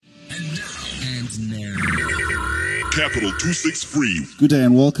begins now. Capital 263. Good day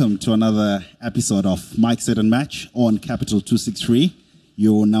and welcome to another episode of Mike Said and Match on Capital 263,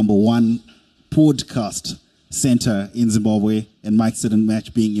 your number one podcast center in Zimbabwe, and Mike Said and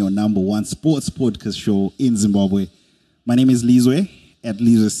Match being your number one sports podcast show in Zimbabwe. My name is Lizwe, at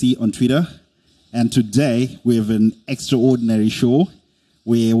Lizwe C on Twitter, and today we have an extraordinary show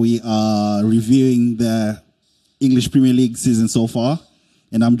where we are reviewing the English Premier League season so far.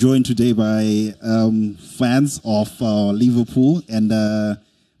 And I'm joined today by fans of Liverpool and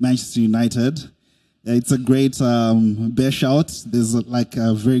Manchester United. It's a great bear shout. There's like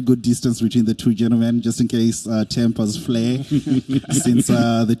a very good distance between the two gentlemen, just in case tempers flare, since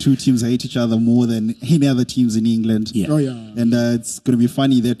the two teams hate each other more than any other teams in England. Yeah. Oh, yeah. And it's going to be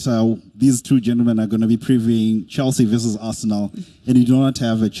funny that these two gentlemen are going to be previewing Chelsea versus Arsenal. And you do not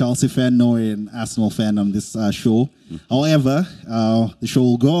have a Chelsea fan nor an Arsenal fan on this show. However, the show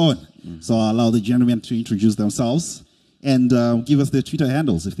will go on. So I'll allow the gentlemen to introduce themselves and give us their Twitter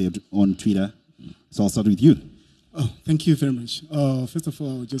handles if they're on Twitter. So I'll start with you. Oh, thank you very much. First of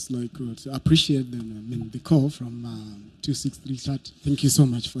all, I would just like to appreciate the call from 263 chat. Thank you so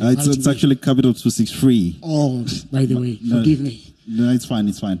much for it's actually Capital 263. Oh, by the way, forgive me. No, it's fine.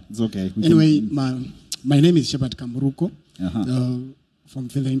 It's okay. Anyway, my name is Shepard Kamuruko. From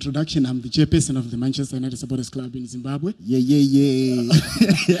the introduction, I'm the chairperson of the Manchester United Supporters Club in Zimbabwe. Yeah.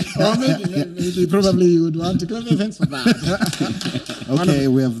 Or maybe probably you would want to clap your hands for that. Okay,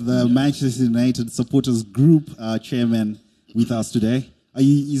 we have the Manchester United Supporters Group chairman with us today.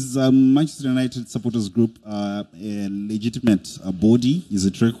 Is Manchester United Supporters Group a legitimate body? Is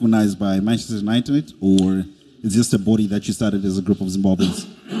it recognized by Manchester United, or is it just a body that you started as a group of Zimbabweans?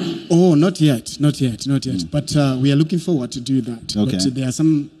 Oh, not yet. But we are looking forward to do that. Okay. But there are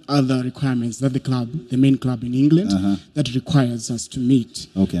some other requirements that the main club in England, that requires us to meet.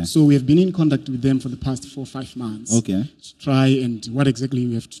 Okay. So we have been in contact with them for the past 4 or 5 months. Okay. To try and what exactly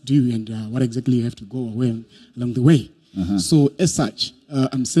we have to do and what exactly we have to go away along the way. So as such,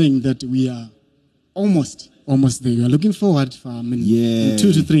 I'm saying that we are almost there. We are looking forward for in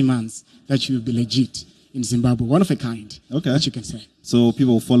 2 to 3 months that you will be legit in Zimbabwe, one of a kind. Okay. That you can say. So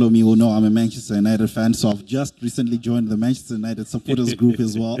people who follow me will know I'm a Manchester United fan, so I've just recently joined the Manchester United Supporters Group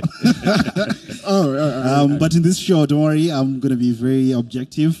as well. But in this show, don't worry, I'm going to be very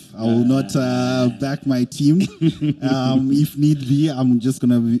objective. I will not back my team. If need be, I'm just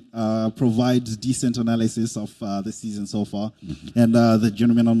going to provide decent analysis of the season so far. And the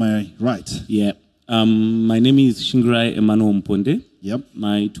gentleman on my right. Yeah. My name is Shingrai Emmanuel Mponde. Yep.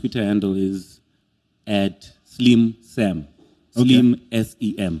 My Twitter handle is @SlimSam. Slim,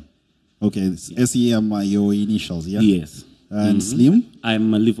 S-E-M. Okay, S-E-M are your initials, yeah? Yes. And Slim?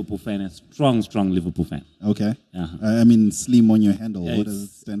 I'm a Liverpool fan, a strong Liverpool fan. Okay. I mean, Slim on your handle. What does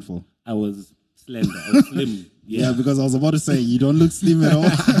it stand for? I was slender. I was slim. Yeah, because I was about to say, you don't look slim at all.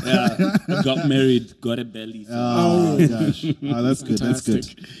 I got married, got a belly. So. Oh, gosh. That's good. That's good.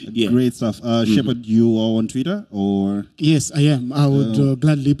 Yeah. Great stuff. Shepard, you are on Twitter, or? Yes, I am. I would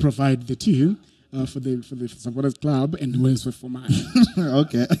gladly provide the two. For the supporters club and Wales for mine.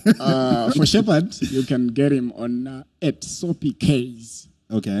 Okay. For Shepard, you can get him on @SoapyKs.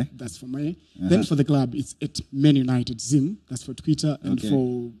 Okay. That's for me. Then for the club, it's @ManUnitedZim. That's for Twitter. And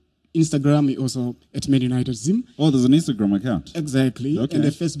for Instagram, also @ManUnitedZim. Oh, there's an Instagram account. Exactly. Okay. And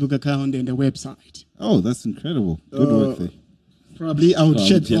a Facebook account and a website. Oh, that's incredible. Good work there. Probably I would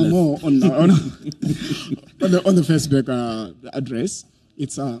shed more on the Facebook address.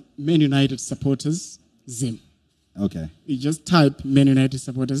 It's Man United Supporters Zim. Okay. You just type Man United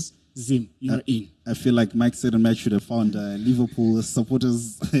Supporters Zim. You're in. I feel like Mike Said and Match should have found a Liverpool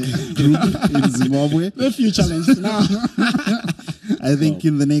supporters group in Zimbabwe. A few challenges now. I think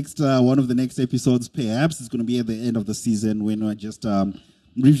in the next one of the next episodes, perhaps it's going to be at the end of the season when we're just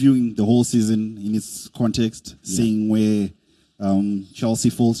reviewing the whole season in its context, seeing where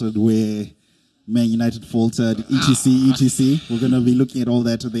Chelsea faltered, where Man United faltered, etc. We're going to be looking at all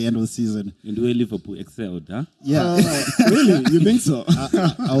that at the end of the season. And where Liverpool excelled, huh? Yeah. Really? You think so?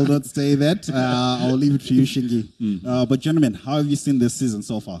 I will not say that. I'll leave it for you, Shingi. But gentlemen, how have you seen this season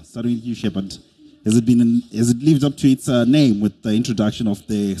so far? Starting with you, Shepard. Has it lived up to its name with the introduction of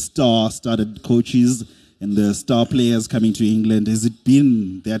the star-studded coaches and the star players coming to England? Has it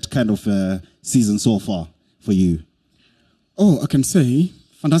been that kind of season so far for you? Oh, I can say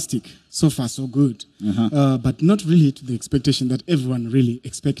fantastic. So far, so good. But not really to the expectation that everyone really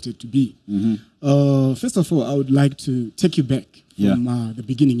expected to be. First of all, I would like to take you back from the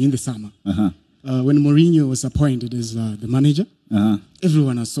beginning in the summer. When Mourinho was appointed as the manager,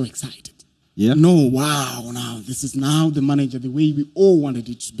 everyone was so excited. Yeah. No, wow, now this is now the manager the way we all wanted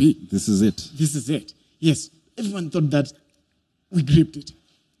it to be. This is it. This is it. Yes, everyone thought that we gripped it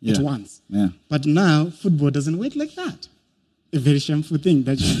Yeah. at once. Yeah. But now football doesn't work like that. A very shameful thing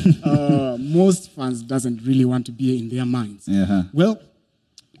that most fans doesn't really want to be in their minds. Uh-huh. Well,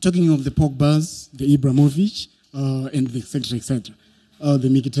 talking of the Pogbas, the Ibrahimovic, and the etc., the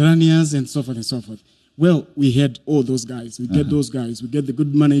Mkhitaryanis and so forth and so forth. Well, we had all those guys. We get those guys. We get the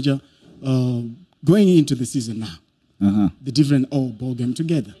good manager going into the season now. The different ball game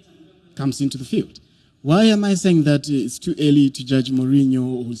together comes into the field. Why am I saying that it's too early to judge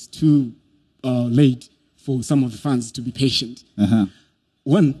Mourinho, or it's too late for some of the fans to be patient?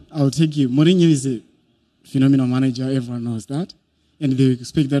 One, I'll take you. Mourinho is a phenomenal manager. Everyone knows that. And they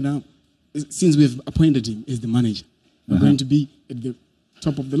expect that now, since we've appointed him as the manager, we're going to be at the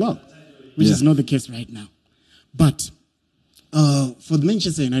top of the log, which is not the case right now. But for the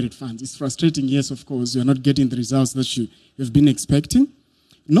Manchester United fans, it's frustrating. Yes, of course, you're not getting the results that you've been expecting.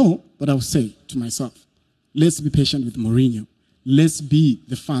 No, but I'll say to myself, let's be patient with Mourinho. Let's be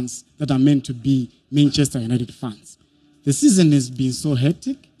the fans that are meant to be Manchester United fans. The season has been so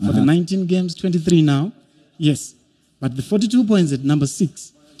hectic for the 19 games, 23 now. Yes, but the 42 points at number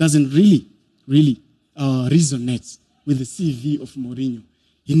 6 doesn't really resonate with the CV of Mourinho.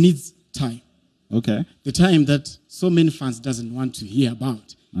 He needs time. Okay. The time that so many fans doesn't want to hear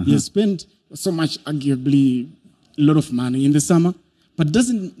about. He has spent so much, arguably, a lot of money in the summer, but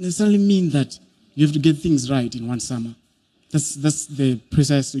doesn't necessarily mean that you have to get things right in one summer. That's the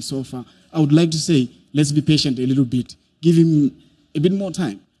precisely so far. I would like to say, let's be patient a little bit. Give him a bit more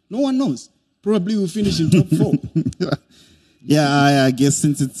time. No one knows. Probably we'll finish in top 4. Yeah, I guess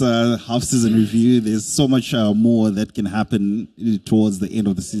since it's a half-season review, there's so much more that can happen towards the end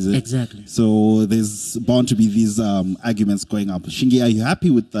of the season. Exactly. So there's bound to be these arguments going up. Shingi, are you happy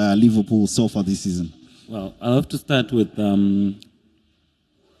with Liverpool so far this season? Well, I'll have to start with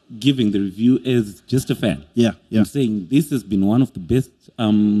giving the review as just a fan. Yeah. I'm saying this has been one of the best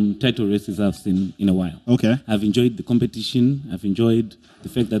title races I've seen in a while. Okay. I've enjoyed the competition. I've enjoyed the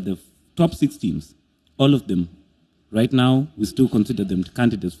fact that the top 6 teams, all of them, right now, we still consider them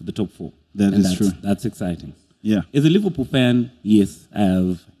candidates for the top 4. That's true. That's exciting. Yeah. As a Liverpool fan, yes,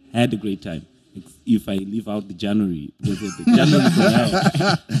 I've had a great time. If I leave out the January, because the January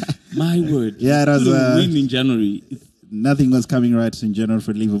my word. Yeah, it was win in January. Nothing was coming right in general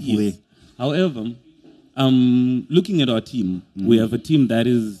for Liverpool. Yes. However, looking at our team, we have a team that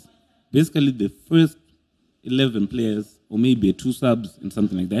is basically the first 11 players, or maybe 2 subs and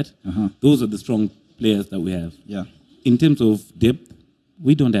something like that. Those are the strong players that we have. Yeah. In terms of depth,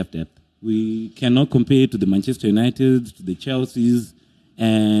 we don't have depth. We cannot compare to the Manchester United, to the Chelseas,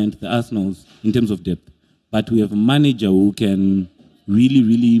 and the Arsenals in terms of depth. But we have a manager who can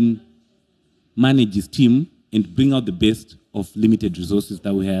really manage his team and bring out the best of limited resources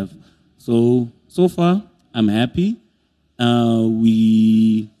that we have. So far, I'm happy.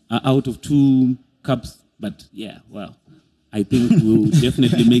 We are out of 2 cups, but yeah, well, I think we'll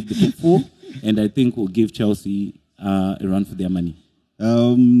definitely make the top 4, and I think we'll give Chelsea a run for their money.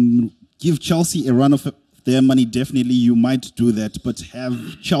 Give Chelsea a run of their money, definitely. You might do that, but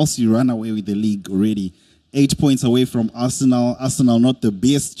have Chelsea run away with the league already. 8 points away from Arsenal. Arsenal, not the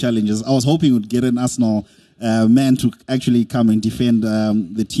best challengers. I was hoping we'd get an Arsenal man to actually come and defend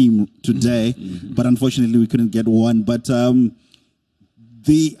the team today, but unfortunately we couldn't get one. But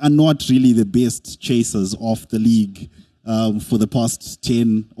they are not really the best chasers of the league for the past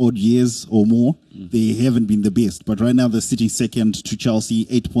 10 odd years or more. They haven't been the best, but right now they're sitting second to Chelsea,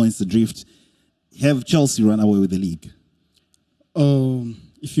 8 points adrift. Have Chelsea run away with the league?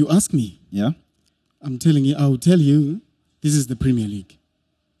 If you ask me, Yeah. I will tell you, this is the Premier League.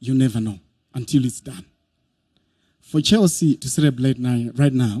 You never know until it's done. For Chelsea to celebrate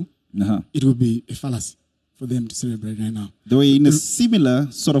right now, it would be a fallacy for them to celebrate right now. They were in a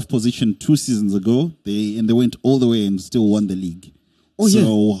similar sort of position 2 seasons ago. They went all the way and still won the league.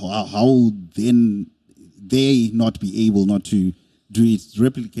 How then they not be able not to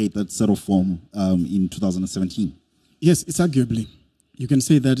replicate that sort of form in 2017? Yes, it's arguably. You can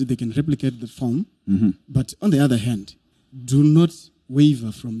say that they can replicate the form, but on the other hand, do not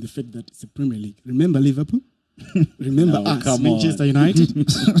waver from the fact that it's a Premier League. Remember Liverpool? Remember us, Manchester United?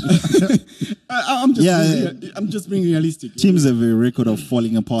 I'm just being realistic. Teams have a record of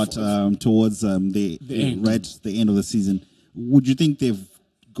falling apart towards the end of the season. Would you think they've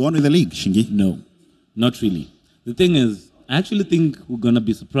gone with the league, Shingi? No, not really. The thing is, I actually think we're going to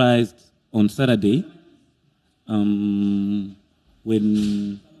be surprised on Saturday when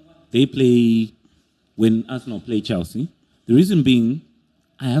Arsenal play Chelsea. The reason being,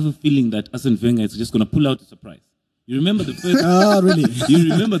 I have a feeling that Arsene Wenger is just going to pull out a surprise. You remember the first? Oh, really?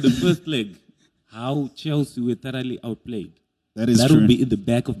 You remember the first leg? How Chelsea were thoroughly outplayed. That is That true. will be in the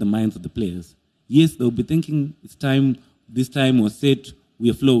back of the minds of the players. Yes, they'll be thinking it's time. This time was set. We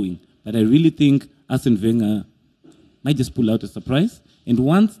are flowing. But I really think Arsene Wenger might just pull out a surprise. And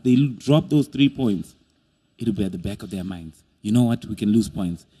once they drop those 3 points, it'll be at the back of their minds. You know what? We can lose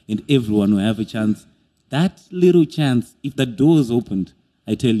points. And everyone will have a chance. That little chance, if that door is opened,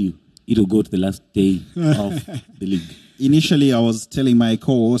 I tell you, it'll go to the last day of the league. Initially, I was telling my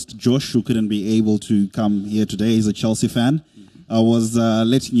co-host Josh, who couldn't be able to come here today, he's a Chelsea fan. I was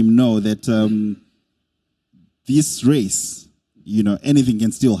letting him know that this race, anything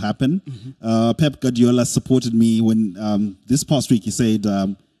can still happen. Pep Guardiola supported me when this past week he said,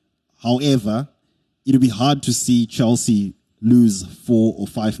 however, it'll be hard to see Chelsea lose 4 or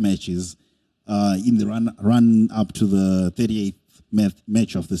 5 matches in the run up to the 38th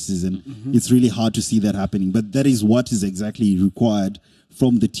match of the season. It's really hard to see that happening, but that is what is exactly required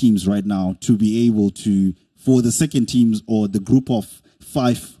from the teams right now to be able to, for the second teams or the group of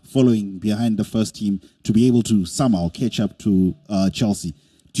 5 following behind the first team, to be able to somehow catch up to Chelsea.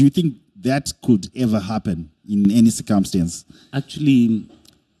 Do you think that could ever happen in any circumstance? Actually,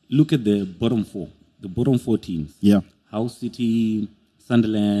 look at the bottom 4. The bottom 4 teams. Yeah. Hull City,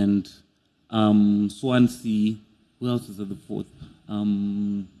 Sunderland, Swansea. Who else is at the 4th?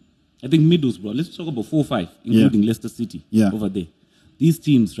 I think Middlesbrough. Let's talk about 4 or 5, including Leicester City over there. These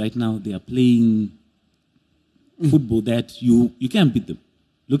teams right now, they are playing football that you can't beat them.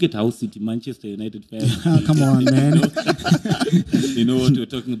 Look at Hull City, Manchester United fans. Come on, man. You know what we're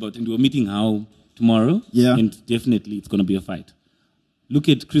talking about. And we're meeting Hull tomorrow. Yeah. And definitely it's going to be a fight. Look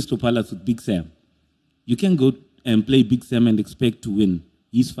at Crystal Palace with Big Sam. You can't go and play Big Sam and expect to win.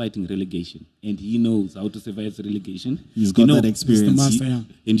 He's fighting relegation, and he knows how to survive relegation. He's got that experience. He's the master,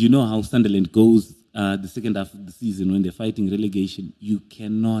 And you know how Sunderland goes the second half of the season when they're fighting relegation. You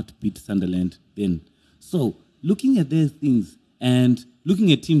cannot beat Sunderland then. So looking at these things and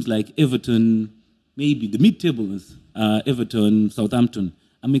looking at teams like Everton, maybe the mid-tablers, Everton, Southampton,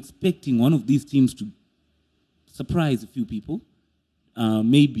 I'm expecting one of these teams to surprise a few people,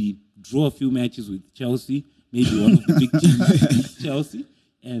 maybe draw a few matches with Chelsea, maybe one of the big teams beats Chelsea,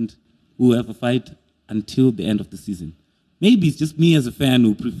 and we'll have a fight until the end of the season. Maybe it's just me as a fan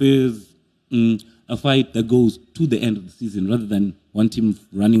who prefers a fight that goes to the end of the season rather than one team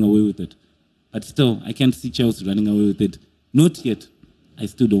running away with it. But still, I can't see Chelsea running away with it. Not yet. I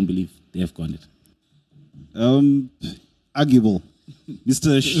still don't believe they have got it. Arguable.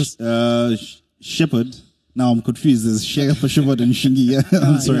 Mr. Shepherd. Now I'm confused. There's Shepherd and Shingy.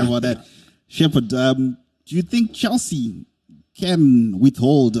 I'm sorry about that. Shepherd, do you think Chelsea can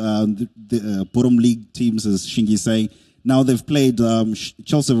withhold the bottom league teams, as Shingy is saying? Now they've played,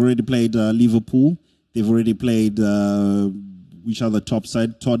 Chelsea have already played Liverpool. They've already played, which other top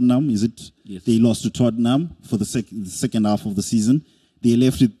side? Tottenham, is it? Yes. They lost to Tottenham for the second half of the season. They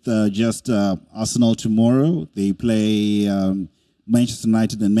left with just Arsenal tomorrow. They play Manchester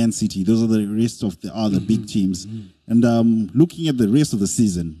United and Man City. Those are the rest of the other big teams. And looking at the rest of the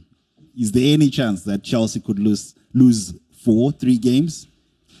season, is there any chance that Chelsea could lose 3 games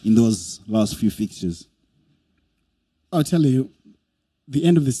in those last few fixtures? I'll tell you, the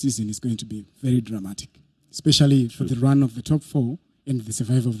end of the season is going to be very dramatic, especially for the run of the top 4 and the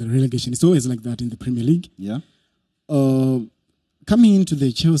survival of the relegation. It's always like that in the Premier League. Yeah. Coming into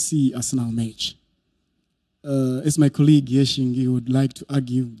the Chelsea-Arsenal match, as my colleague Yeshingi would like to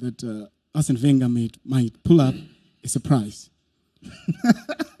argue that Arsene Wenger might pull up a surprise.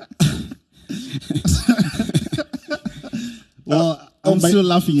 Well, I'm still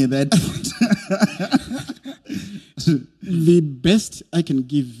laughing at that. The best I can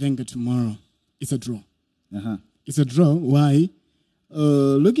give Wenger tomorrow is a draw. It's a draw. Why?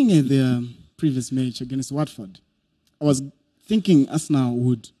 Looking at their previous match against Watford, I was thinking Arsenal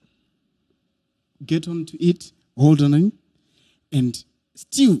would get on to it, hold on it, and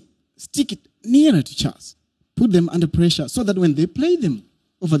still stick it nearer to Charles. Put them under pressure so that when they play them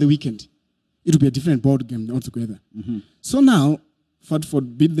over the weekend, it will be a different ball game altogether. So now,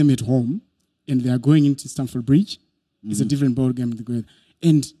 Watford beat them at home, and they are going into Stamford Bridge. It's a different ball game altogether.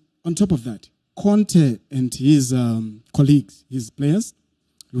 And on top of that, Conte and his colleagues, his players,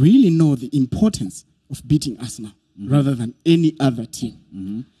 really know the importance of beating Arsenal rather than any other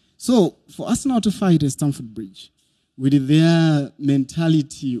team. So for Arsenal to fight at Stamford Bridge with their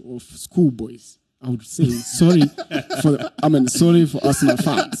mentality of schoolboys, I would say sorry for Arsenal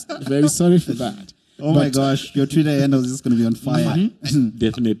fans. Very sorry for that. Oh my gosh, your Twitter handle is just going to be on fire.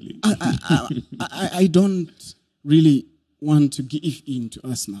 Definitely. I don't really want to give in to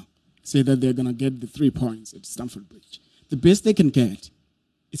us now. Say that they're going to get the 3 points at Stamford Bridge. The best they can get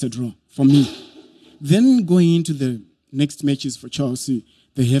is a draw, for me. Then going into the next matches for Chelsea,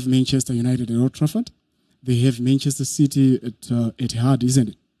 they have Manchester United at Old Trafford. They have Manchester City at Etihad, isn't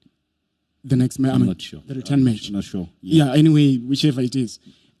it? The next match. I'm not sure. The return match. Not sure. Yeah, anyway, whichever it is.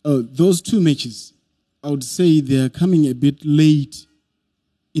 Those 2 matches, I would say they're coming a bit late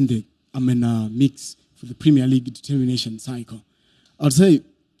in the mix for the Premier League determination cycle. I would say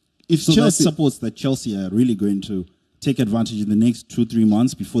if So Chelsea... that supports that Chelsea are really going to take advantage in the next 2-3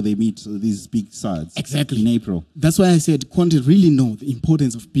 months before they meet these big sides. Exactly. In April. That's why I said Conte really know the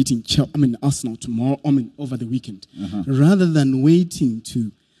importance of beating Arsenal tomorrow, over the weekend, rather than waiting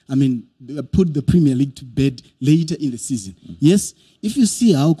to, put the Premier League to bed later in the season. Yes, if you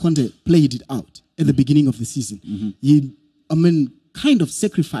see how Conte played it out at the beginning of the season, he, kind of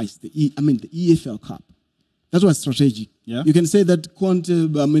sacrificed the EFL Cup. That was strategic. Yeah. You can say that Conte,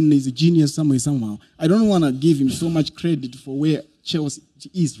 is a genius somehow. I don't want to give him so much credit for where Chelsea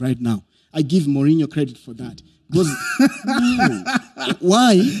is right now. I give Mourinho credit for that. Because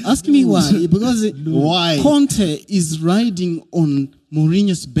why? Ask me why. Because Why? Conte is riding on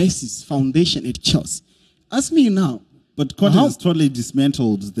Mourinho's basis foundation at Chelsea. Ask me now. But Conte has totally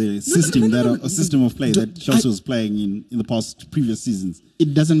dismantled the system a system of play that Chelsea was playing in the previous seasons.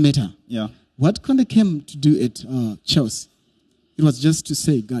 It doesn't matter. Yeah. What Conte came to do at Chelsea, it was just to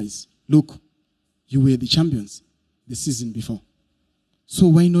say, guys, look, you were the champions the season before. So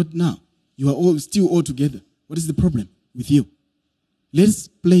why not now? You are still all together. What is the problem with you? Let's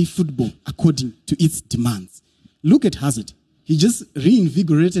play football according to its demands. Look at Hazard. He just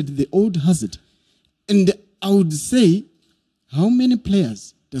reinvigorated the old Hazard. And I would say, how many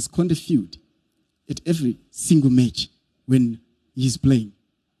players does Conte field at every single match when he's playing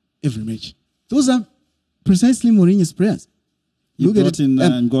every match? Those are precisely Mourinho's players. You brought in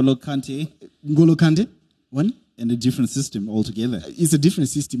N'Golo Kante. N'Golo Kante, one. And a different system altogether. It's a different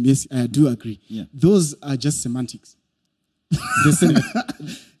system, yes, I do agree. Yeah. Those are just semantics.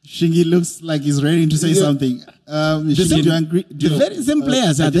 Shingy looks like he's ready to say something. Shingy, do you agree? The very same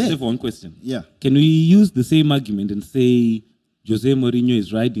players I are just there. have one question. Yeah. Can we use the same argument and say Jose Mourinho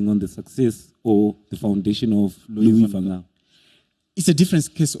is riding on the success or the foundation of Louis van Gaal? It's a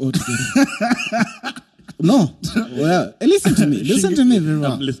different case altogether. No. Well, listen to me. Listen to me very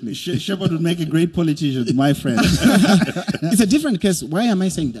well. I'm listening. Shepard would make a great politician, my friend. It's a different case. Why am I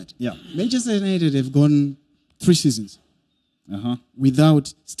saying that? Yeah. Manchester United have gone 3 seasons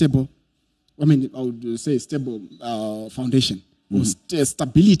without stable, I would say stable foundation or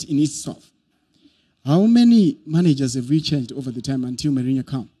stability in itself. How many managers have we changed over the time until Mourinho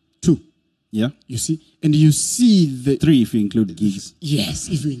came? 2. Yeah. You see? And you see the... 3 if you include gigs. Yes,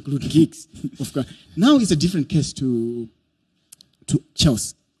 if you include gigs. Of course. Now it's a different case to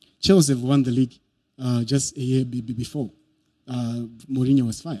Chelsea. Chelsea have won the league just a year before Mourinho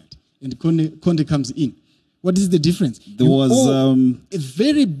was fired. And Conte comes in. What is the difference? There was... a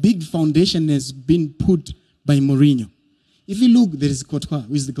very big foundation has been put by Mourinho. If you look, there is Courtois,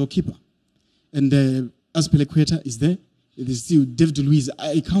 who is the goalkeeper. And Azpilicueta is there. There's still David Luiz.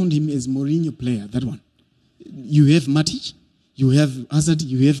 I count him as Mourinho player, that one. You have Matic, you have Hazard,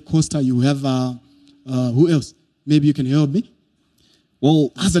 you have Costa, you have... who else? Maybe you can help me.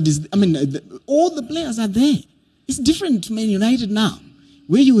 Well, Hazard is... all the players are there. It's different to Man United now.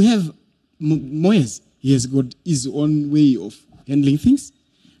 Where you have Moyes, he has got his own way of handling things.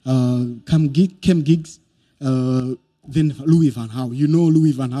 Cam Giggs, then Louis van Gaal. You know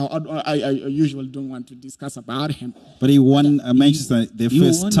Louis van Gaal. I usually don't want to discuss about him. but he won Manchester, their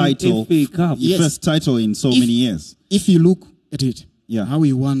first title. FA Cup. Yes. First title in so many years. If you look at it, Yeah. how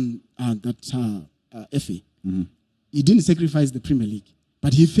he won that FA, he didn't sacrifice the Premier League,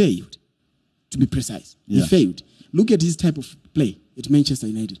 but he failed, to be precise. Yeah. He failed. Look at his type of play at Manchester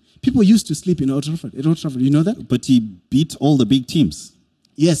United. People used to sleep in Old Trafford. At Old Trafford, you know that? But he beat all the big teams.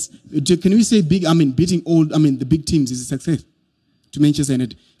 Yes. Can we say beating the big teams is a success to Manchester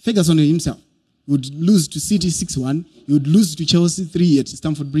United? Ferguson himself would lose to City 6-1. He would lose to Chelsea 3 at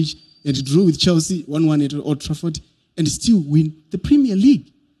Stamford Bridge and drew with Chelsea 1-1 at Old Trafford and still win the Premier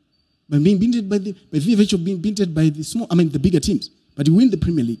League by being beaten by being beaten by the bigger teams. But he win the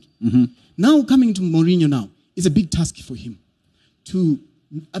Premier League. Now coming to Mourinho now, it's a big task for him to.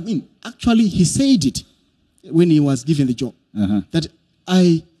 Actually, he said it when he was given the job that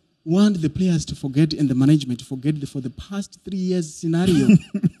I want the players to forget and the management to forget for the past 3 years scenario.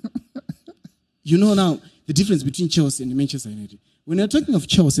 You know now the difference between Chelsea and Manchester United. When you're talking of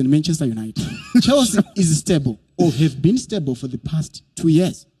Chelsea and Manchester United, Chelsea is stable or have been stable for the past 2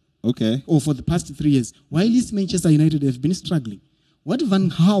 years. Okay. or for the past 3 years, while East Manchester United have been struggling. What Van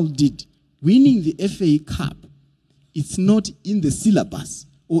Gaal did, winning the FA Cup, it's not in the syllabus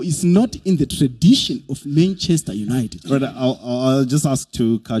or it's not in the tradition of Manchester United. Brother, I'll just ask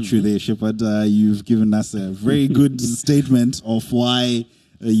to cut you there, Shepard. You've given us a very good statement of why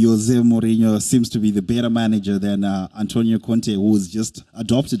Jose Mourinho seems to be the better manager than Antonio Conte, who's just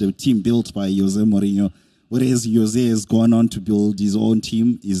adopted a team built by Jose Mourinho. Whereas Jose has gone on to build his own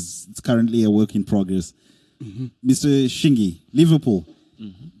team, it's currently a work in progress. Mr. Shingi, Liverpool,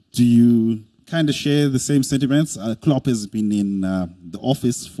 do you kind of share the same sentiments? Klopp has been in the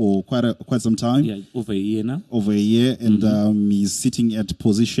office for quite some time. Yeah, over a year now. Over a year, and he's sitting at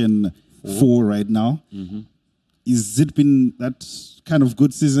position 4 right now. Is it been that kind of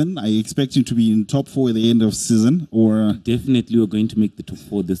good season? Are you expecting to be in top 4 at the end of season, or Definitely we're going to make the top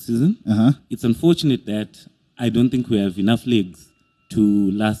 4 this season. It's unfortunate that I don't think we have enough legs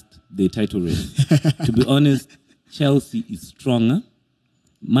to last the title race. To be honest, Chelsea is stronger.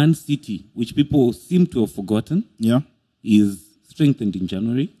 Man City, which people seem to have forgotten, is strengthened in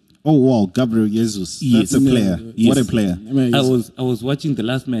January. Oh wow, Gabriel Jesus. Yes. That's a player. Yes. What a player. I was watching the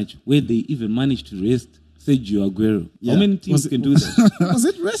last match where they even managed to rest Sergio Aguero. How many teams can do that? Was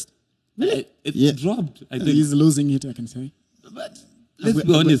it rest? It dropped, I think. He's losing it, I can say. But let's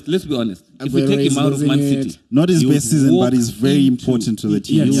be honest. If we take him out of Man City, not his he best would season, walk but he's very important to the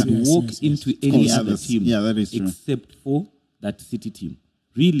team. He Yes, would yes, walk yes, yes. into any course, other yes. team. Yeah, that is true. Except for that City team.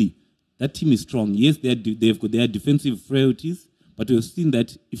 Really, that team is strong. Yes, they've got their defensive frailties, but we've seen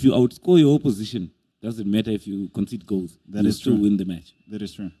that if you outscore your opposition, doesn't matter if you concede goals. That you is still true. win the match. That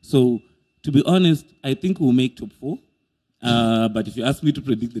is true. So, to be honest, I think we'll make top 4. But if you ask me to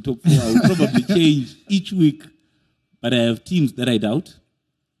predict the top 4, I will probably change each week. But I have teams that I doubt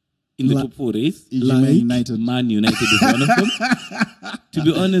in the top 4 race. Man United. Man United is one of them. To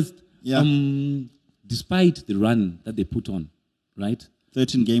be honest, Yeah. despite the run that they put on, right?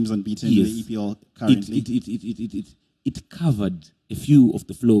 13 games unbeaten Yes. in the EPL currently. It covered a few of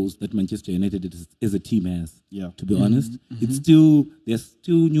the flaws that Manchester United as a team has. Yeah. To be honest, there's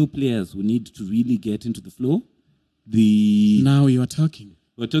still new players who need to really get into the flow. Now you are talking.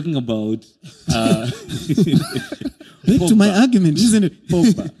 We're talking about Back to my argument, isn't it?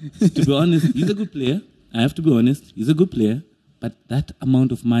 Pogba. To be honest, he's a good player. I have to be honest, he's a good player. But that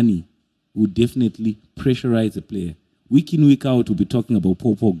amount of money would definitely pressurize a player. Week in, week out, we'll be talking about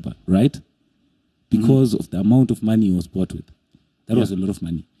Paul Pogba, right? Because of the amount of money he was bought with. That was a lot of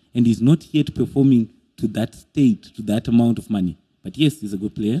money. And he's not yet performing to that state, to that amount of money. But yes, he's a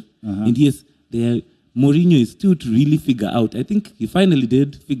good player. And yes, Mourinho is still to really figure out. I think he finally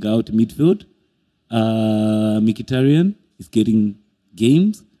did figure out midfield. Mkhitaryan is getting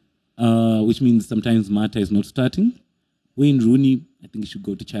games, which means sometimes Mata is not starting. Wayne Rooney, I think he should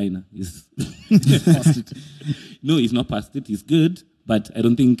go to China. He's past it. No, he's not past it. He's good, but I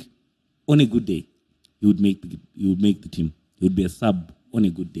don't think on a good day he would make the team. He would be a sub on a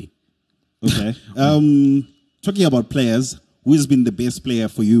good day. Okay. Talking about players, who has been the best player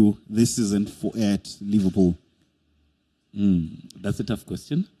for you this season at Liverpool? That's a tough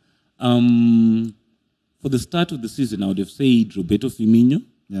question. For the start of the season, I would have said Roberto Firmino,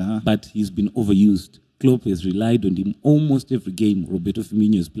 but he's been overused. Klopp has relied on him almost every game Roberto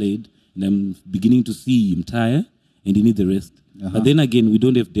Firmino has played, and I'm beginning to see him tire, and he needs the rest. But then again, we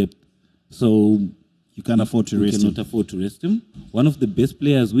don't have depth, so you can't afford to rest him. We cannot afford to rest him. One of the best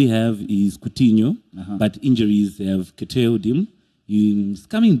players we have is Coutinho, but injuries have curtailed him. He's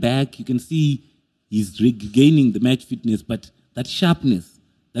coming back. You can see he's regaining the match fitness, but that sharpness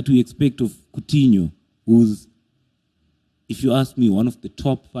that we expect of Coutinho, who's, if you ask me, one of the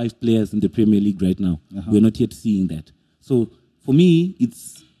top 5 players in the Premier League right now, we're not yet seeing that. So for me,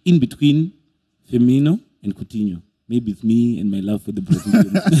 it's in between Firmino and Coutinho. Maybe it's me and my love for the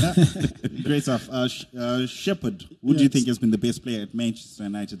Brazilians. Great stuff. Shepard, who do you think has been the best player at Manchester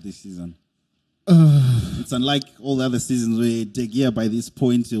United this season? It's unlike all the other seasons where De Gea, by this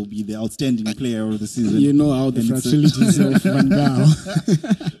point, he'll be the outstanding player of the season. You know how the fragilities of Van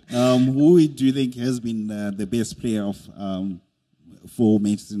Gaal. Who do you think has been the best player for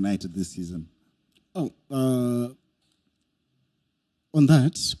Manchester United this season? On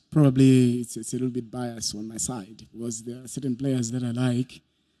that, probably it's a little bit biased on my side because there are certain players that I like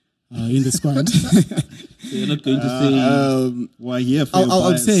in the squad. So you're not going to say... Why here?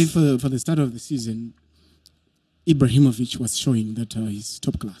 I'll say for the start of the season, Ibrahimovic was showing that he's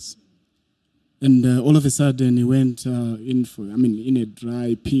top class. And all of a sudden he went in a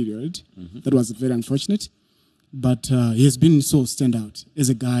dry period. That was very unfortunate. But he has been so standout as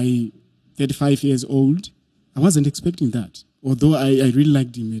a guy, 35 years old. I wasn't expecting that. although I really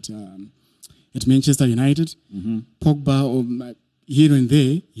liked him at Manchester United. Pogba, here and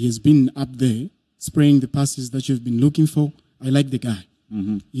there, he has been up there, spraying the passes that you've been looking for. I like the guy.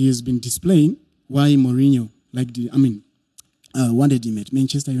 He has been displaying why Mourinho wanted him at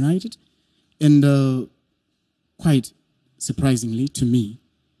Manchester United. And quite surprisingly to me,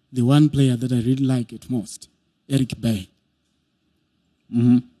 the one player that I really like it most, Eric Bailly.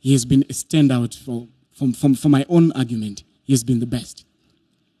 He has been a standout for my own argument. He has been the best.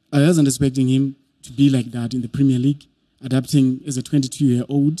 I wasn't expecting him to be like that in the Premier League, adapting as a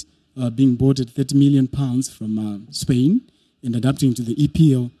 22-year-old, being bought at £30 million from Spain, and adapting to the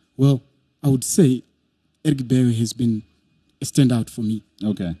EPL. Well, I would say Eric Bailly has been a standout for me.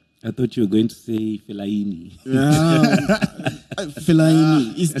 Okay. I thought you were going to say Fellaini.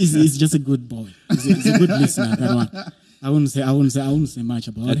 Fellaini is just a good boy. He's a good listener. That one. I wouldn't say much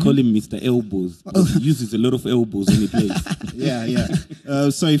about him. I call him Mr. Elbows. He uses a lot of elbows when he plays. Yeah.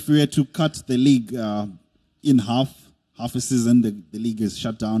 So if we were to cut the league in half a season, the league is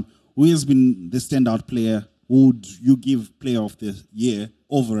shut down. Who has been the standout player? Who would you give player of the year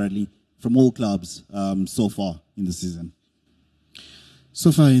overall from all clubs so far in the season?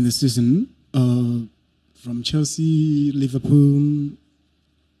 So far in the season, from Chelsea, Liverpool,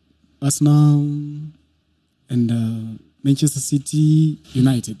 Arsenal, and Manchester City,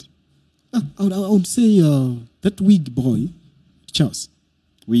 United. I would say that weak boy, Chelsea.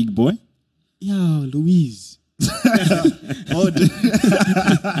 Weak boy? Yeah, Luiz.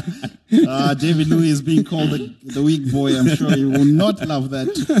 David Luiz is being called the weak boy. I'm sure you will not love that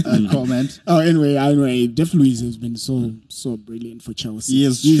comment. Anyway, Dave Luiz has been so brilliant for Chelsea. He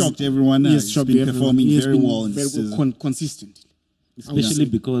has shocked everyone. He's been performing very well in this season. Consistent. Especially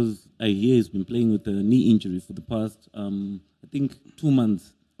because I hear he's been playing with a knee injury for the past, I think, 2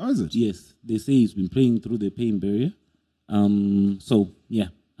 months. Oh, is it? Yes. They say he's been playing through the pain barrier. So, yeah,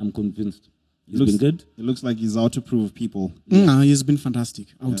 I'm convinced. He's been good. It looks like he's out to prove people. He's been fantastic.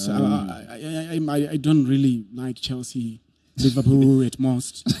 I would say. I don't really like Chelsea, Liverpool at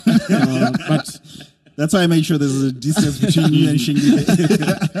most. But that's why I made sure there's a distance between you and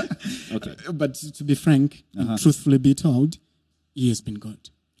Shingi. Okay. But to be frank, and truthfully be told, he has been good.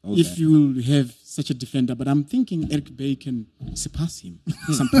 Okay. If you will have such a defender, but I'm thinking Eric Bailly can surpass him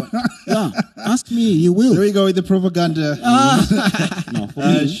at some point. Yeah, ask me, you will. There we go with the propaganda. No, for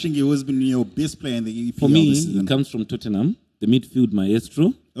me, Shingi, who's been your best player in the EPL for me, this season? he comes from Tottenham, the midfield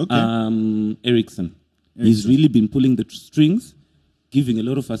maestro, Okay. Ericsson. He's really been pulling the strings, giving a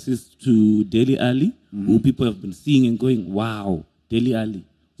lot of assists to Dele Alli, who people have been seeing and going, wow, Dele Alli.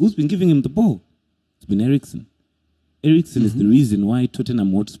 Who's been giving him the ball? It's been Ericsson. Ericsson is the reason why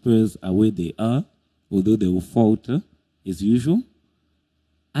Tottenham Hotspurs are where they are, although they will falter as usual.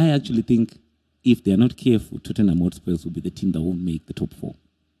 I actually think if they are not careful, Tottenham Hotspurs will be the team that won't make the top 4.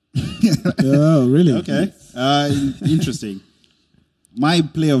 Oh, really? Okay. Interesting. My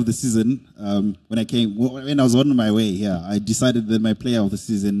player of the season, when I was on my way here, I decided that my player of the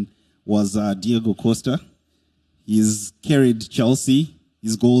season was Diego Costa. He's carried Chelsea.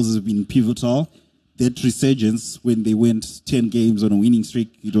 His goals have been pivotal. That resurgence when they went 10 games on a winning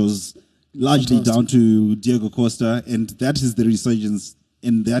streak, it was largely down to Diego Costa, and that is the resurgence,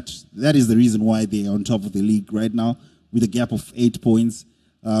 and that is the reason why they are on top of the league right now with a gap of 8 points.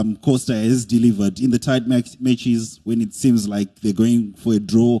 Costa has delivered in the tight matches when it seems like they're going for a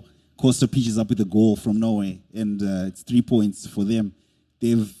draw. Costa pitches up with a goal from nowhere, and it's 3 points for them.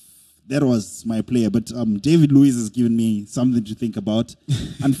 That was my player, but David Luiz has given me something to think about.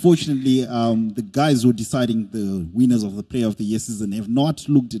 Unfortunately, the guys who are deciding the winners of the Player of the Year season have not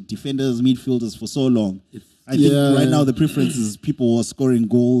looked at defenders, midfielders for so long. I think right now the preference is people who are scoring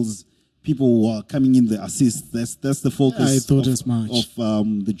goals, people who are coming in the assists. That's the focus I thought as much.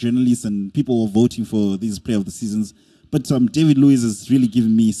 of the journalists and people who are voting for these Player of the Seasons. But David Luiz has really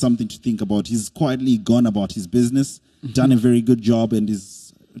given me something to think about. He's quietly gone about his business, done a very good job, and is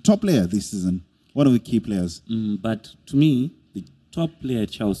top player this season, one of the key players. But to me, the top player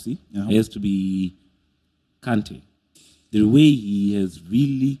at Chelsea has to be Conte. The way he has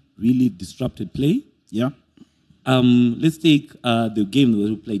really, really disrupted play. Yeah. Let's take the game where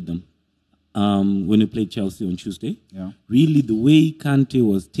we played them. When we played Chelsea on Tuesday. Yeah. Really, the way Conte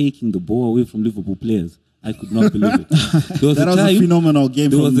was taking the ball away from Liverpool players, I could not believe it. That was a phenomenal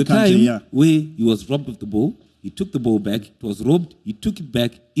game from Conte. There was a time where he was robbed of the ball. He took the ball back. It was robbed. He took it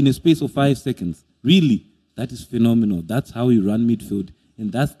back in a space of 5 seconds. Really, that is phenomenal. That's how you run midfield.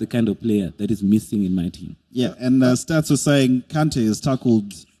 And that's the kind of player that is missing in my team. Yeah, and stats were saying Conte has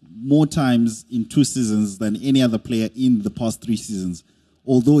tackled more times in 2 seasons than any other player in the past 3 seasons.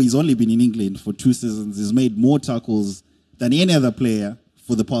 Although he's only been in England for 2 seasons, he's made more tackles than any other player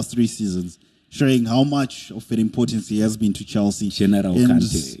for the past 3 seasons, showing how much of an importance he has been to Chelsea. General And-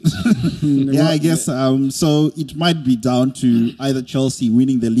 Conte. Yeah, I guess so. It might be down to either Chelsea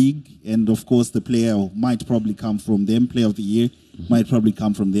winning the league, and of course, the player might probably come from them. Player of the year might probably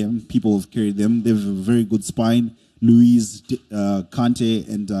come from them. People have carried them. They have a very good spine. Luis, Conte,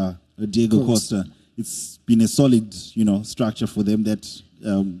 and Diego Costa. It's been a solid, structure for them that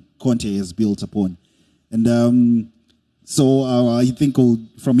Conte has built upon, and so I think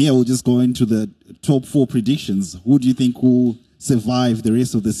from here we'll just go into the top 4 predictions. Who do you think will survive the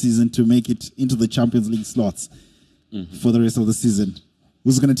rest of the season to make it into the Champions League slots for the rest of the season?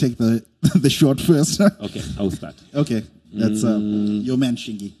 Who's going to take the shot first? Okay, I'll start. Okay, that's your man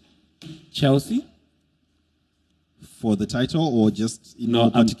Shingi. Chelsea? For the title or just in no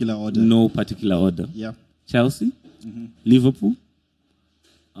particular order? No particular order. Yeah. Chelsea, Liverpool,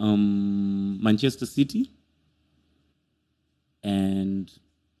 Manchester City, and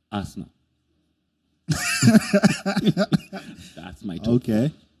Arsenal. That's my top.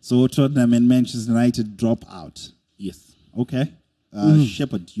 Okay. So Tottenham and Manchester United drop out. Yes. Okay.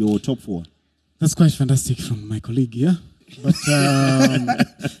 Shepard, your top 4. That's quite fantastic from my colleague here. But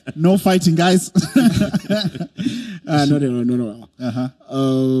No fighting, guys. no.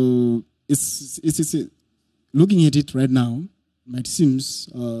 It's looking at it right now, might seems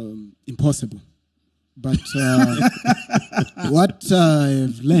impossible. But what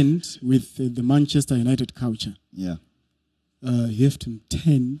I've learned with the Manchester United culture, Yeah. you have to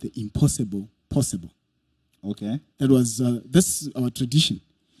turn the impossible possible. Okay. That's our tradition.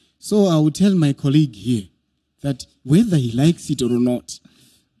 So I will tell my colleague here that whether he likes it or not,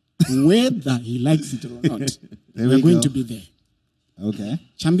 we're we going go. to be there. Okay.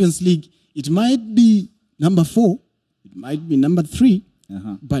 Champions League, it might be number 4, it might be number 3,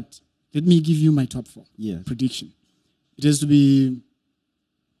 but let me give you my top 4 prediction. It has to be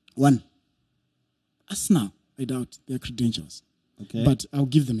 1. Arsenal, I doubt their credentials, Okay. but I'll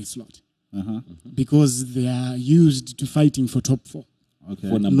give them a slot because they are used to fighting for top 4. Okay.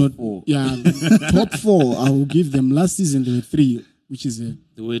 For number 4. Yeah, top 4. I will give them. Last season they were 3, which is a.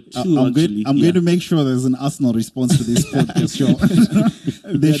 There were 2 I'm actually. going to make sure there's an Arsenal response to this podcast show.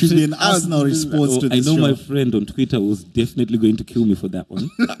 There should be an Arsenal response to I this know show. my friend on Twitter was definitely going to kill me for that one.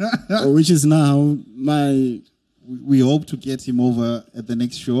 Which is now my. We hope to get him over at the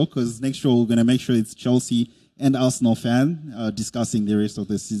next show, because next show we're going to make sure it's Chelsea and Arsenal fan discussing the rest of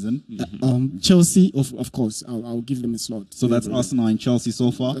the season. Chelsea, of course, I'll give them a slot. So that's Arsenal and Chelsea so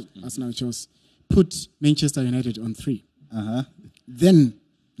far. Arsenal and Chelsea. Put Manchester United on 3. Uh-huh. Then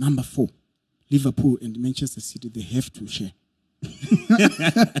number 4, Liverpool and Manchester City, they have to share.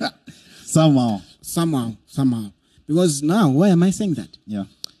 Somehow. Because now, why am I saying that? Yeah.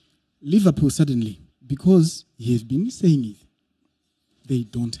 Liverpool suddenly, because he has been saying it, they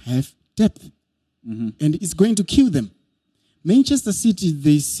don't have depth. And it's going to kill them. Manchester City,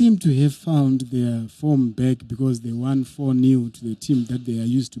 they seem to have found their form back because they won 4-0 to the team that they are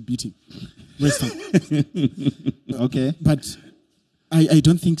used to beating. West Ham. Okay. But I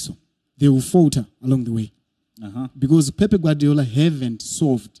don't think so. They will falter along the way. Because Pepe Guardiola haven't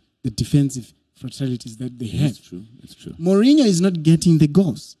solved the defensive fatalities that they have. It's true. Mourinho is not getting the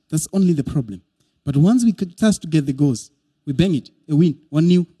goals. That's only the problem. But once we could start to get the goals, we bang it, a win,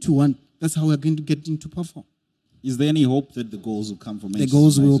 1-0, 2-1. That's how we're going to get into perform. Is there any hope that the goals will come from The Manchester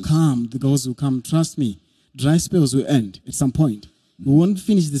goals will United? come. The goals will come. Trust me. Dry spells will end at some point. We won't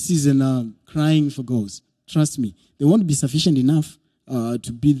finish the season crying for goals. Trust me. They won't be sufficient enough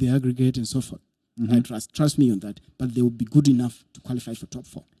to beat the aggregate and so forth. I trust me on that. But they will be good enough to qualify for top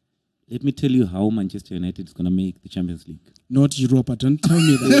 4. Let me tell you how Manchester United is going to make the Champions League. Not Europa. Don't tell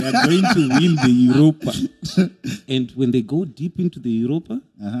me They that. are going to win the Europa. And when they go deep into the Europa,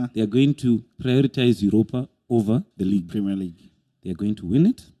 they are going to prioritize Europa over the league. Premier League. They are going to win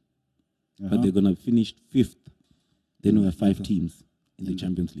it, but they're going to finish 5th. Then we have 5 teams in the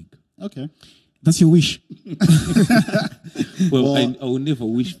Champions League. Okay. That's your wish. Well, I will never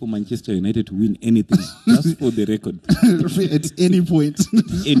wish for Manchester United to win anything, just for the record. At any point.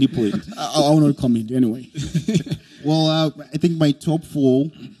 Any point. I will not comment anyway. Well, I think my top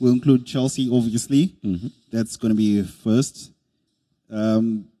 4 will include Chelsea, obviously. That's going to be first.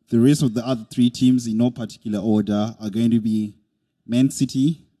 The rest of the other 3 teams, in no particular order, are going to be Man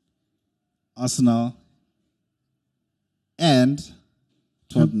City, Arsenal, and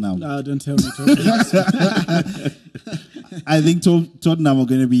Tottenham. No, don't tell me. Tottenham. I think Tottenham are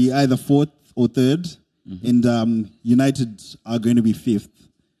going to be either 4th or 3rd, and United are going to be 5th.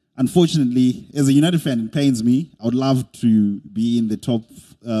 Unfortunately, as a United fan, it pains me. I would love to be in the top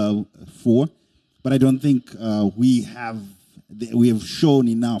 4, but I don't think we have shown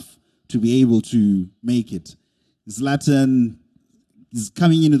enough to be able to make it. Zlatan is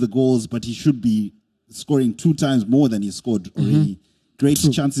coming into the goals, but he should be scoring 2 times more than he scored already. Great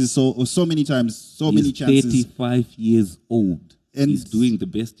chances, so many times, many chances. 35 years old. And he's doing the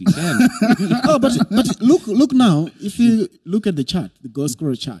best he can. but look now. If you look at the chart, the goal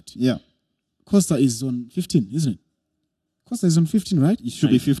scorer chart. Yeah, Costa is on 15, isn't it? Costa is on 15, right? It should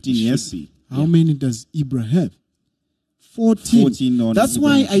be 15. Yes. How many does Ibra have? 14. 14 That's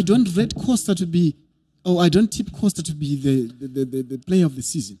why I don't rate Costa to be, I don't tip Costa to be the player of the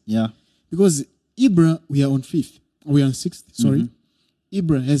season. Yeah. Because Ibra, we are on 5th. We are on 6th, sorry.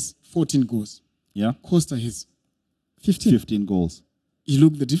 Ibra has 14 goals. Yeah. Costa has 15. 15 goals. You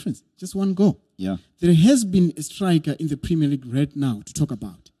look the difference. Just 1 goal. Yeah. There has been a striker in the Premier League right now to talk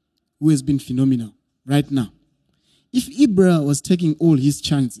about who has been phenomenal right now. If Ibra was taking all his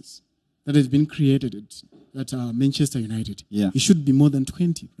chances that have been created at Manchester United, he should be more than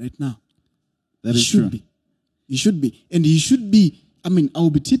 20 right now. That is true. He should be. And he should be, I'll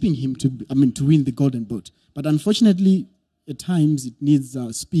be tipping him to win the Golden Boot. But unfortunately, at times it needs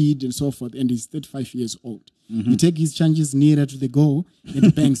speed and so forth, and he's 35 years old. You take his chances nearer to the goal and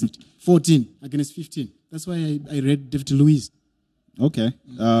he bangs it. 14 against 15. That's why I read David Luiz. Okay.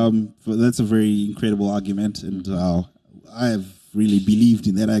 That's a very incredible argument, and I have really believed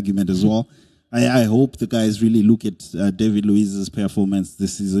in that argument as well. I hope the guys really look at David Luiz's performance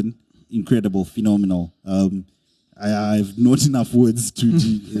this season. Incredible, phenomenal. I have not enough words to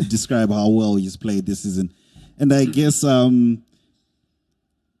describe how well he's played this season. And I guess,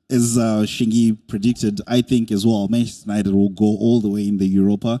 as Shingi predicted, I think as well, Manchester United will go all the way in the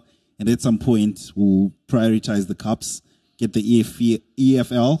Europa, and at some point will prioritize the cups, get the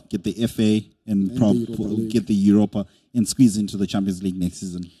EFL, get the FA, and get the Europa, and squeeze into the Champions League next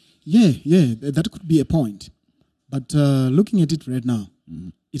season. Yeah, that could be a point. But looking at it right now,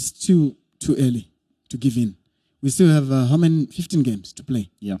 it's too early to give in. We still have how many? 15 games to play.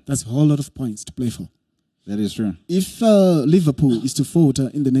 Yeah. That's a whole lot of points to play for. That is true. If Liverpool is to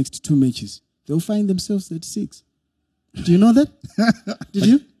falter in the next 2 matches, they'll find themselves at 6. Do you know that? Did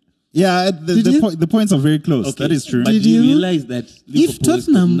you? Yeah, the points are very close. Okay. That is true. But you realize that Liverpool if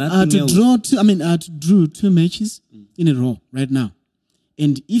Tottenham are to drew 2 matches in a row right now,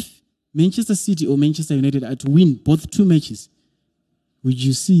 and if Manchester City or Manchester United are to win both 2 matches, would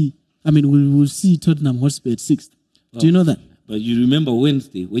you see? We will see Tottenham Hotspur at 6th. Do you know that? But you remember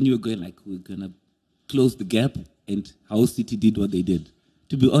Wednesday when you were going like, we're going to close the gap, and how City did what they did.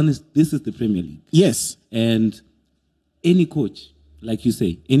 To be honest, this is the Premier League. Yes. And any coach, like you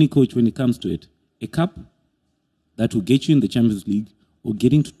say, any coach when it comes to it, a cup that will get you in the Champions League or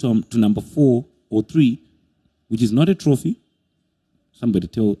getting to number 4 or 3, which is not a trophy. Somebody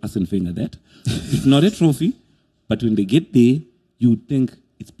tell Arsene Wenger that. It's not a trophy, but when they get there, you would think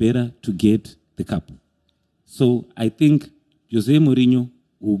it's better to get the cup. So I think Jose Mourinho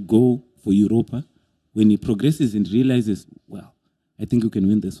will go for Europa. When he progresses and realizes, well, I think we can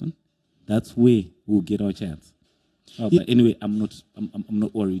win this one, that's where we'll get our chance. But anyway, I'm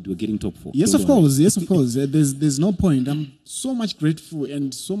not worried. We're getting top 4. Yes, of course. There's no point. I'm so much grateful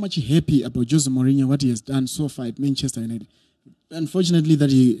and so much happy about Jose Mourinho, what he has done so far at Manchester United. Unfortunately, that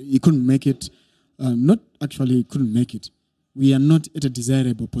he couldn't make it. Not actually, he couldn't make it. We are not at a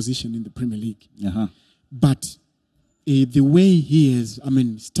desirable position in the Premier League. But the way he has,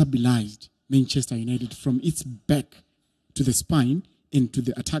 stabilized Manchester United from its back to the spine into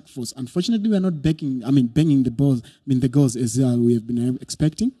the attack force. Unfortunately, we are not banging the balls, the goals as we have been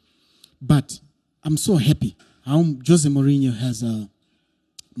expecting. But I'm so happy how Jose Mourinho has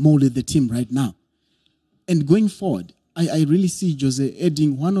molded the team right now. And going forward, I really see Jose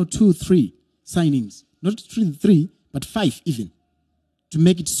adding 1 or 2, 3 signings. Not 3, but 5 even, to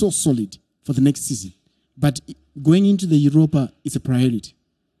make it so solid for the next season. But going into the Europa is a priority.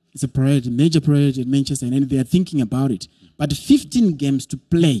 It's a priority, major priority at Manchester United. They are thinking about it. But 15 games to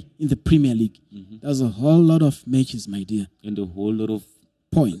play in the Premier League, that's a whole lot of matches, my dear. And a whole lot of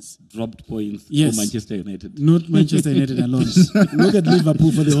points. Dropped points for Manchester United. Not Manchester United alone. Look at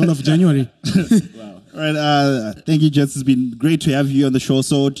Liverpool for the whole of January. Wow. All right. Thank you, Jets. It's been great to have you on the show.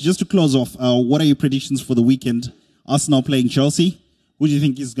 So just to close off, what are your predictions for the weekend? Arsenal playing Chelsea. Who do you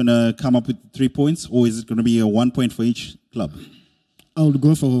think is going to come up with 3 points, or is it going to be a 1 point for each club? I would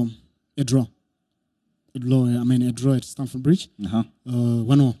go for a draw. A draw at Stamford Bridge.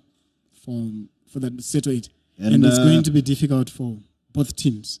 1-0 for that to settle it. And it's going to be difficult for both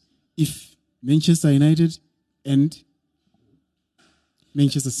teams. If Manchester United and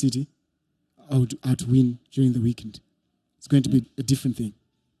Manchester City are to win during the weekend, it's going to be a different thing.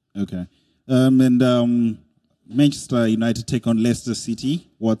 Okay. And Manchester United take on Leicester City.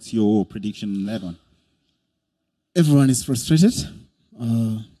 What's your prediction on that one? Everyone is frustrated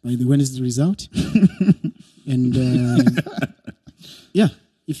by the Wednesday result. And yeah,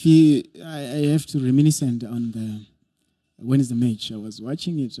 I have to reminiscent on the Wednesday match. I was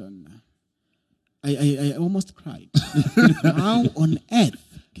watching it on. I almost cried. How on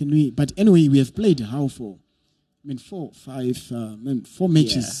earth can we? But anyway, we have played how for? 4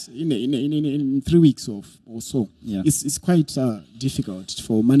 matches in 3 weeks or so. Yeah. It's quite difficult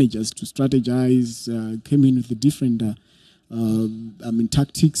for managers to strategize, came in with the different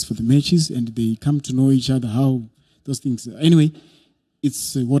tactics for the matches, and they come to know each other, how those things. Anyway,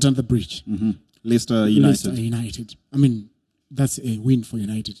 it's water under the bridge. Mm-hmm. Leicester United. I mean, that's a win for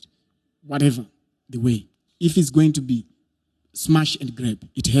United. Whatever the way. If it's going to be smash and grab,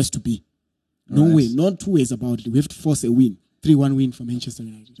 it has to be. No way, not 2 ways about it. We have to force a win. 3-1 win for Manchester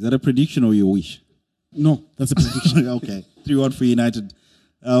United. Is that a prediction or your wish? No, that's a prediction. Okay, 3-1 for United.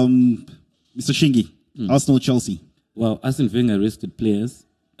 Mr. Shingi, Arsenal, Chelsea. Well, Arsene Wenger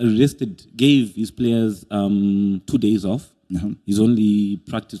gave his players 2 days off. Uh-huh. He's only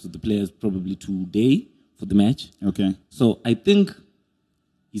practiced with the players probably today for the match. Okay. So I think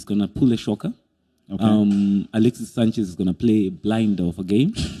he's going to pull a shocker. Okay. Alexis Sanchez is going to play blinder of a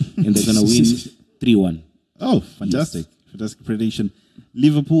game, and they're going to win 3-1. Oh, fantastic. Yes. Fantastic prediction.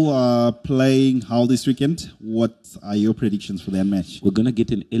 Liverpool are playing how this weekend? What are your predictions for that match? We're going to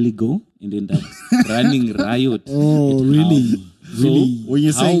get an early goal and end up running riot. Oh, really? So, really? When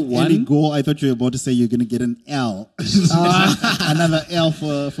you say early goal, I thought you were about to say you're going to get an L. Another L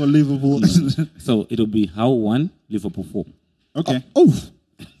for Liverpool. So it'll be how 1, Liverpool 4. Okay. Oh,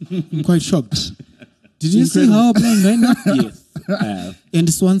 I'm quite shocked. Did you see how playing right now? Yes.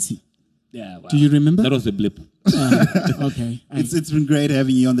 And Swansea. Yeah. Wow. Do you remember? That was a blip. Okay. It's been great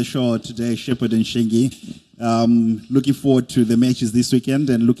having you on the show today, Shepherd and Shingi. Looking forward to the matches this weekend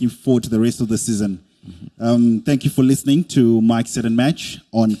and looking forward to the rest of the season. Thank you for listening to Mike's Set and Match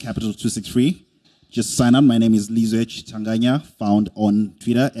on Capital 263. Just sign on. My name is Lizwe Tanganya, found on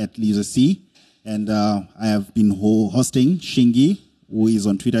Twitter at LizweC. And I have been hosting Shingi, who is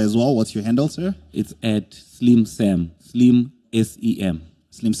on Twitter as well. What's your handle, sir? It's at Slim Sam. Slim SEM.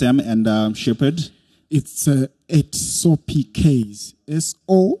 Slim Sam and Shepherd. It's at SOPKs.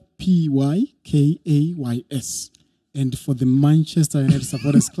 SOPYKAYS. And for the Manchester United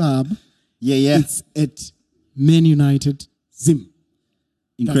Supporters Club, it's at Man United Zim.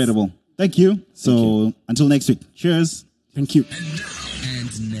 Incredible. Thank you. So until next week. Cheers. Thank you.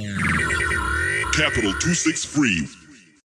 Capital 263.